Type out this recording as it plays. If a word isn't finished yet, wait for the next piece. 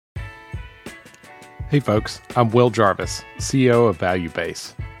Hey folks, I'm Will Jarvis, CEO of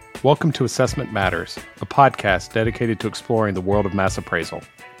ValueBase. Welcome to Assessment Matters, a podcast dedicated to exploring the world of mass appraisal.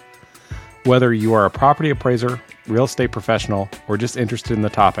 Whether you are a property appraiser, real estate professional, or just interested in the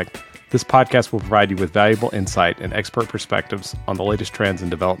topic, this podcast will provide you with valuable insight and expert perspectives on the latest trends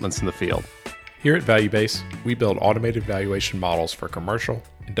and developments in the field. Here at ValueBase, we build automated valuation models for commercial,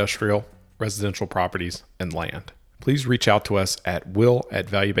 industrial, residential properties, and land. Please reach out to us at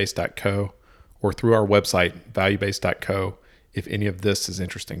will@valuebase.co or through our website, valuebase.co, if any of this is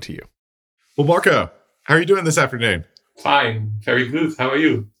interesting to you. Well, Marco, how are you doing this afternoon? Fine. Very good. How are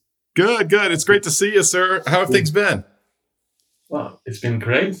you? Good. It's great to see you, sir. How have things been? Well, it's been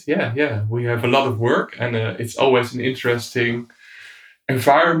great. Yeah. We have a lot of work, and it's always an interesting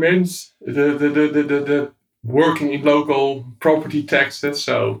environment, the working in local property taxes.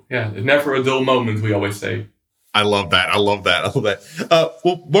 So, never a dull moment, we always say. I love that.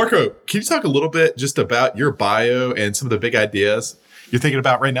 Well, Marco, can you talk a little bit just about your bio and some of the big ideas you're thinking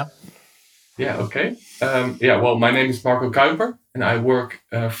about right now? Yeah, okay. Well, my name is Marco Kuijper, and I work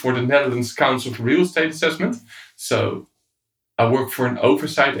for the Netherlands Council for Real Estate Assessment. So I work for an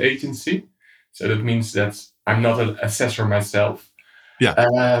oversight agency. So that means that I'm not an assessor myself. Yeah.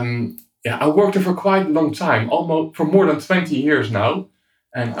 I worked there for quite a long time, almost for more than 20 years now.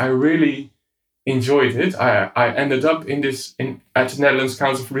 And I really enjoyed it. I ended up at the Netherlands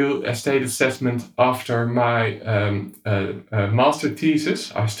Council for Real Estate Assessment after my master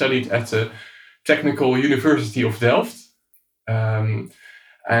thesis. I studied at the Technical University of Delft, I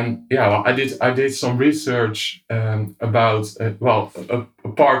did some research about a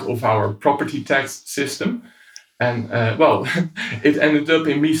part of our property tax system, and it ended up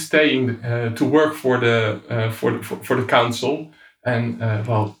in me staying to work for the council. And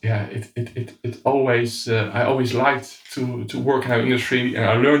it always I always liked to work in our industry, and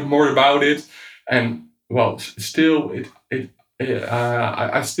I learned more about it. And still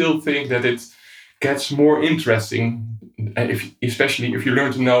I still think that it gets more interesting, especially if you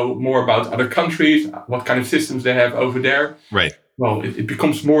learn to know more about other countries, what kind of systems they have over there. Right. Well, it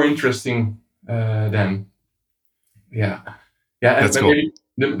becomes more interesting then. Yeah. That's cool.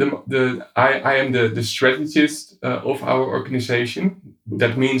 I am the strategist of our organization.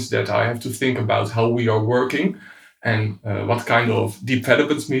 That means that I have to think about how we are working and what kind of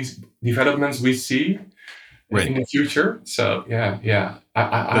developments we see in the future. So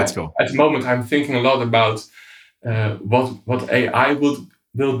That's cool. At the moment, I'm thinking a lot about what AI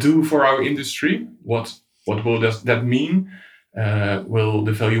will do for our industry. What will that mean? Will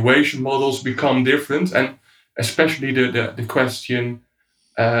the valuation models become different? And especially the question.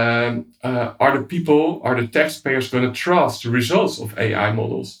 Are the taxpayers going to trust the results of AI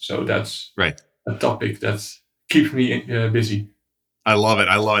models? So that's a topic that keeps me busy. I love it.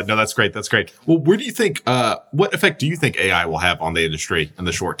 No, that's great. Well, where do you think, what effect do you think AI will have on the industry in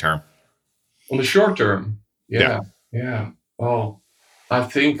the short term? On the short term? Yeah. Well, I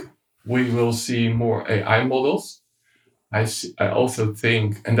think we will see more AI models. I also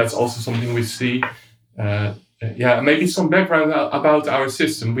think, and that's also something we see, maybe some background about our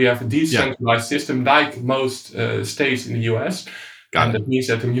system. We have a decentralized system like most states in the US. That means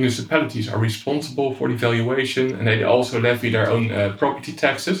that the municipalities are responsible for the valuation, and they also levy their own property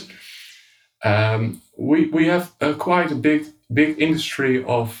taxes. We have quite a big industry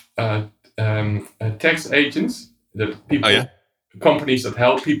of tax agents, companies that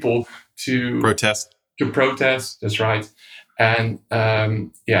help people to protest. That's right. And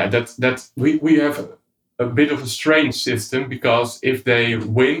we have a bit of a strange system, because if they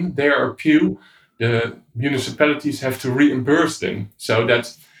win their appeal, the municipalities have to reimburse them. So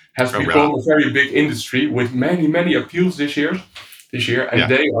that has become a very big industry with many appeals this year, and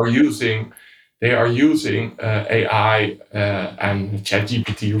they are using AI and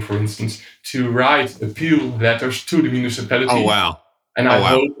ChatGPT, for instance, to write appeal letters to the municipality. Oh wow! And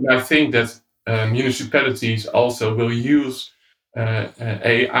I think that municipalities also will use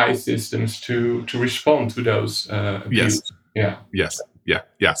AI systems to respond to those appeals. Yes.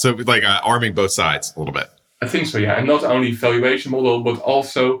 Yeah. So like arming both sides a little bit. I think so, yeah. And not only valuation model, but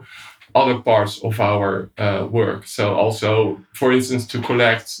also other parts of our work. So also, for instance, to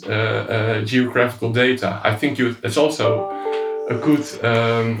collect geographical data. I think it's also a good,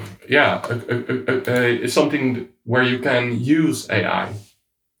 it's something where you can use AI.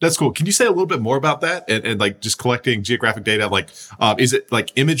 That's cool. Can you say a little bit more about that and like just collecting geographic data? Like, is it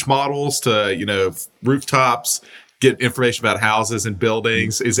like image models to, rooftops, get information about houses and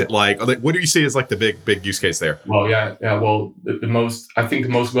buildings? Is it like, what do you see as like the big use case there? Well, Well, the most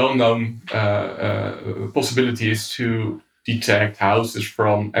well-known possibility is to detect houses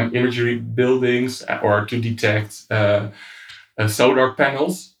from imagery buildings or to detect solar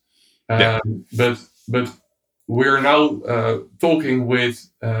panels. But we're now talking with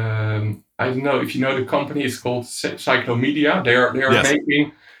I don't know if you know the company. It's called Cyclomedia. They are Yes.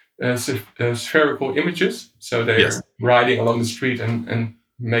 making spherical images. So they're riding along the street and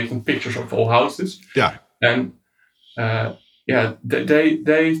making pictures of all houses. Yeah. And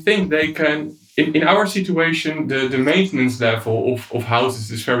they think they can. In our situation, the maintenance level of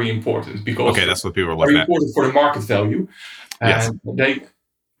houses is very important because that's what people are very looking at. important for the market value. Yes. And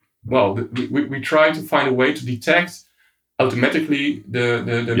we try to find a way to detect automatically the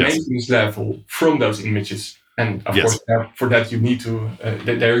maintenance level from those images. And of course, for that you need to.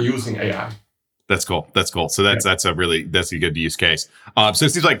 They're using AI. That's cool. So that's a good use case. So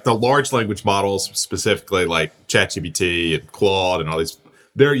it seems like the large language models, specifically like ChatGPT and Claude and all these,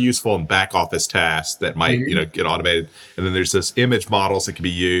 they're useful in back office tasks that might get automated. And then there's this image models that can be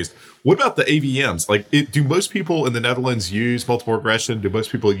used. What about the AVMs? Like, do most people in the Netherlands use multiple regression? Do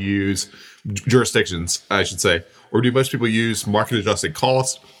most people use jurisdictions, I should say, or do most people use market adjusted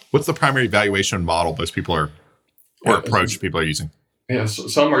costs? What's the primary valuation model most people are approach people are using? Yeah, so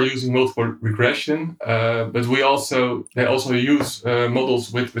some are using multiple regression, but they also use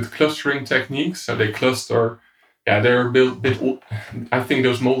models with clustering techniques. So they cluster. Yeah, they're a bit. I think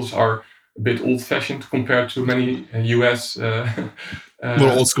those models are a bit old-fashioned compared to many US. A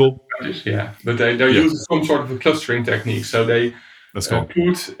little old school. Yeah, but they're using some sort of a clustering technique. So they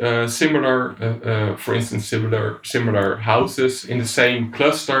put similar, for instance, similar houses in the same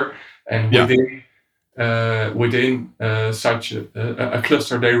cluster, and within such a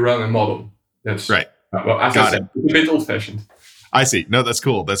cluster, they run a model. That's right. Well, as I said, it's a bit old-fashioned. I see. No, that's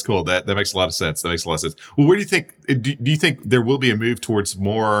cool. That makes a lot of sense. Well, where do you think? Do you think there will be a move towards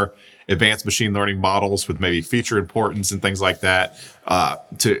more advanced machine learning models with maybe feature importance and things like that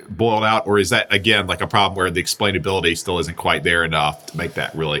to boil it out, or is that again like a problem where the explainability still isn't quite there enough to make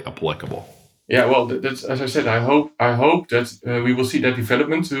that really applicable? Yeah, well, that's as I said. I hope that we will see that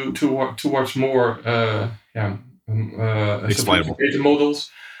development towards more explainable models.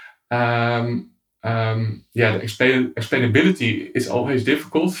 The explainability is always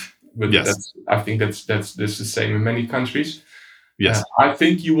difficult, but I think that's the same in many countries. Yes, I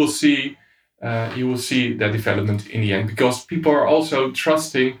think you will see that development in the end because people are also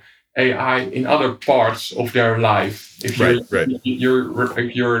trusting AI in other parts of their life. If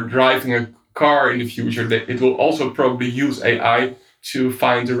you're driving a car in the future, that it will also probably use AI to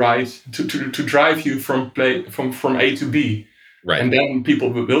find the right to drive you from A to B. Right. And then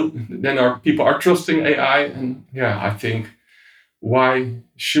people are trusting AI, and I think why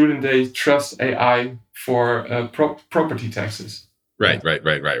shouldn't they trust AI for property taxes? Right.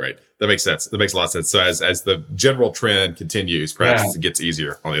 That makes sense. That makes a lot of sense. So as the general trend continues, perhaps it gets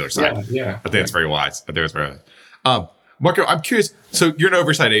easier on the other side. I think that's very wise. Marco, I'm curious. So you're an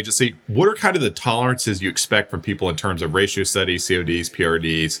oversight agency. What are kind of the tolerances you expect from people in terms of ratio studies, CODs,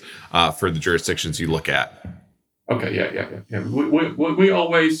 PRDs for the jurisdictions you look at? Okay. Yeah. We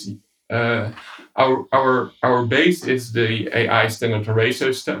always our base is the AI standard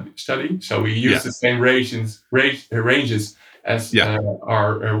ratio study. So we use the same ranges as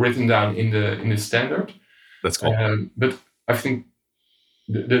are written down in the standard. That's cool. But I think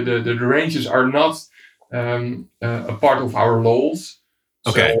the ranges are not a part of our laws.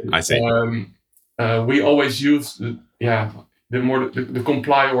 Okay, I see. We always use the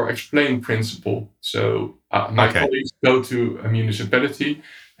comply or explain principle. So my colleagues go to a municipality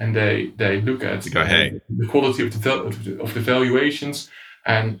and they look at the quality of the valuations,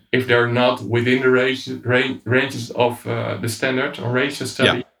 and if they're not within the ranges of the standard or ratio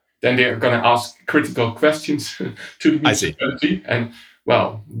study, then they're going to ask critical questions to the municipality. And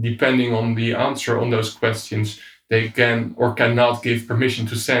well, depending on the answer on those questions, they can or cannot give permission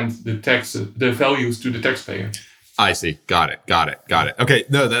to send the values to the taxpayer. I see. Got it. Okay.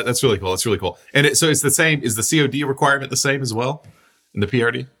 No, that's really cool. And so it's the same. Is the COD requirement the same as well in the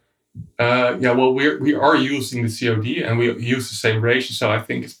PRD? Well, we are using the COD and we use the same ratio. So I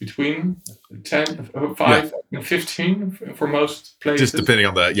think it's between 5 and 15 for most places. Just depending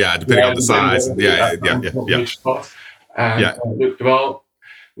on the size. Well,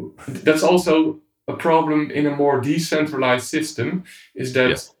 that's also a problem in a more decentralized system. Is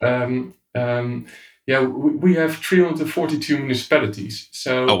that we have 342 municipalities.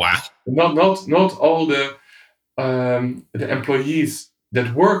 So not all the employees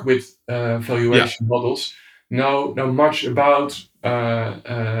that work with valuation models know much about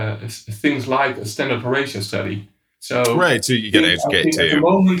things like a standard ratio study. So so you got to educate too. At the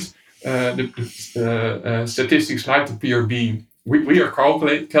moment, statistics like the PRB, we are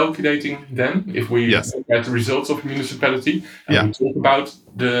calculating them if we Yes. look at the results of a municipality, and Yeah. we talk about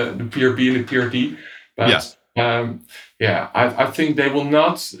the PRB and the PRD. But I think they will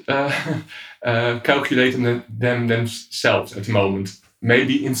not calculate them themselves at the moment.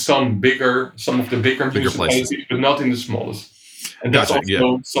 Maybe in some of the bigger municipalities, places. but not in the smallest. And that's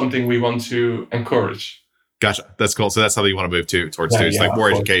also something we want to encourage. Gotcha. That's cool. So that's something you want to move towards too. It's like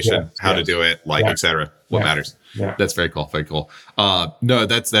more education, how to do it, like, et cetera, what matters. Yeah. That's very cool. Very cool. No,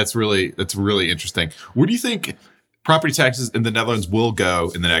 that's really interesting. Where do you think property taxes in the Netherlands will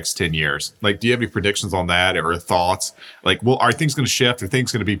go in the next 10 years? Like, do you have any predictions on that or thoughts? Like, are things going to shift? Are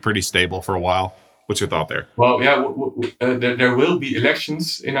things going to be pretty stable for a while? What's your thought there? Well, there will be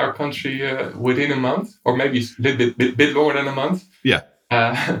elections in our country within a month, or maybe a little bit longer than a month. Yeah.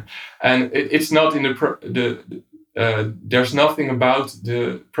 And it's not in there's nothing about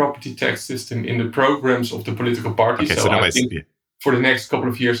the property tax system in the programs of the political parties. Okay, so I think for the next couple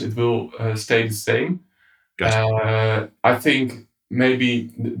of years it will stay the same. Gotcha. I think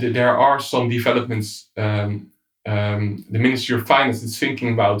maybe there are some developments. The Ministry of Finance is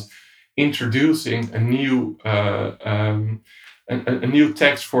thinking about introducing a new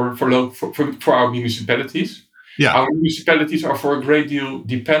tax for our municipalities. Yeah, our municipalities are for a great deal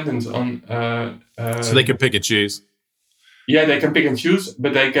dependent on. So they can pick and choose. Yeah, they can pick and choose,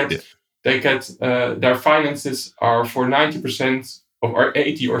 but they get their finances are for 90% or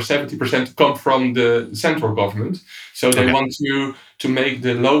 80 or 70% come from the central government. So they want to make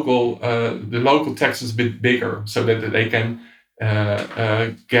the local taxes a bit bigger, so that they can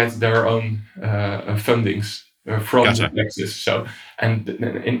get their own fundings from the taxes. So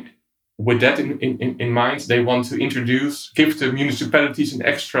with that in mind, they want to give the municipalities an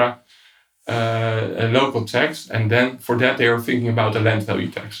extra a local tax, and then for that they are thinking about a land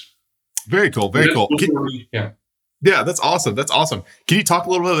value tax. Very cool. Very cool. Yeah, that's awesome. That's awesome. Can you talk a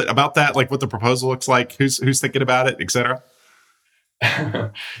little bit about that, like what the proposal looks like, who's thinking about it, etc.?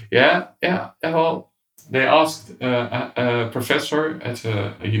 Yeah. Well, they asked a professor at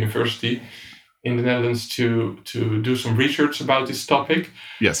a university in the Netherlands to do some research about this topic.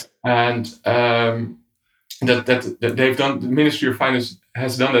 Yes. And that they've done. The Ministry of Finance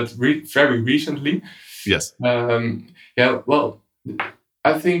has done that very recently. Yes. Well,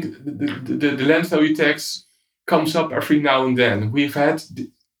 I think the land value tax comes up every now and then. We've had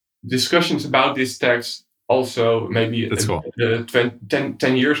discussions about this tax also maybe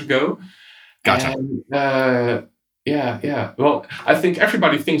 10 years ago. Gotcha. And, well, I think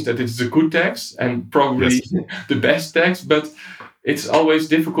everybody thinks that it's a good tax and probably the best tax, but it's always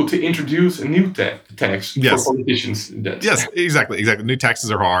difficult to introduce a new tax for politicians. Yes, exactly. New taxes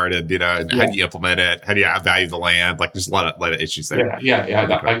are hard, and how do you implement it? How do you value the land? Like, there's a lot of issues there. Like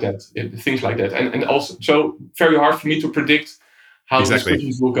that, things like that, and also so very hard for me to predict how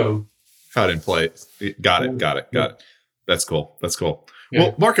discussions will go. How it in place. Got it. That's cool. Yeah.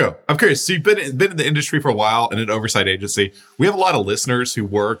 Well, Marco, I'm curious. So you've been in the industry for a while in an oversight agency. We have a lot of listeners who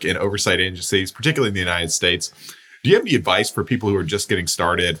work in oversight agencies, particularly in the United States. Do you have any advice for people who are just getting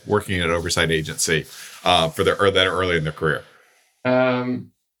started working in an oversight agency that are early in their career?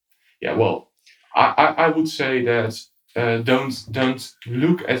 Well, I would say that don't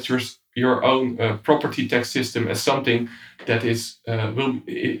look at your own property tax system as something that is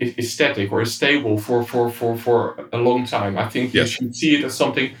static or is stable for a long time. I think you should see it as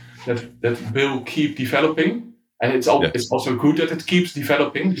something that will keep developing, and it's also good that it keeps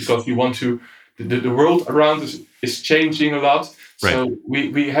developing, because you want to. The world around us is changing a lot, so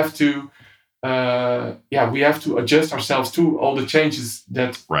we have to adjust ourselves to all the changes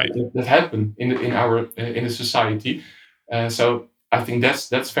that happen in the society. So I think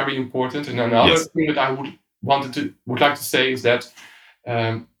that's very important. And another thing that I would like to say is that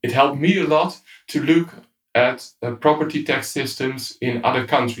it helped me a lot to look at property tax systems in other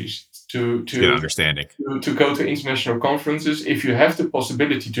countries to get an understanding, to go to international conferences. If you have the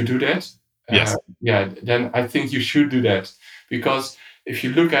possibility to do that. Then I think you should do that, because if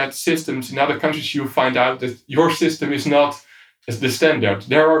you look at systems in other countries, you'll find out that your system is not as the standard.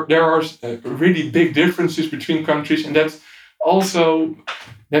 There are really big differences between countries, and that also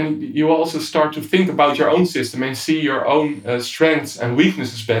then you also start to think about your own system and see your own strengths and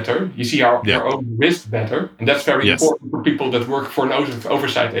weaknesses better. You see your own risk better, and that's very important for people that work for an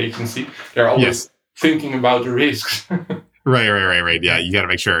oversight agency. They're always thinking about the risks. Right. Yeah, you got to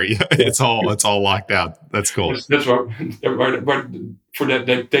make sure it's all locked down. That's cool. That's what. For that,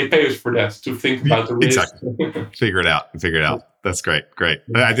 they pay us for that, to think about the risk. Exactly. Figure it out. That's great. I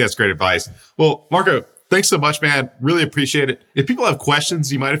think that's great advice. Well, Marco, Thanks so much, man. Really appreciate it. If people have questions,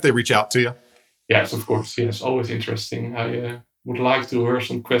 do you mind if they reach out to you? Yes, of course. Yes, always interesting. I would like to hear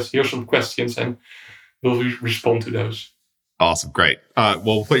some questions and will respond to those. Awesome. Great.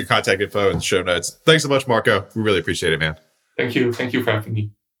 We'll put your contact info in the show notes. Thanks so much, Marco. We really appreciate it, man. Thank you. Thank you for having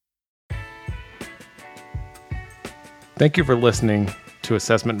me. Thank you for listening to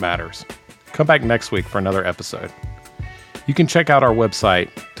Assessment Matters. Come back next week for another episode. You can check out our website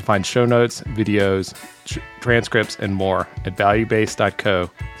to find show notes, videos, transcripts, and more at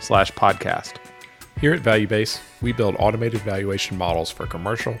valuebase.co/podcast. Here at ValueBase, we build automated valuation models for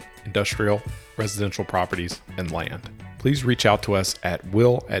commercial, industrial, residential properties, and land. Please reach out to us at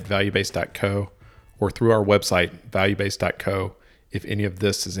will@valuebase.co or through our website, valuebase.co, if any of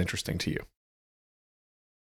this is interesting to you.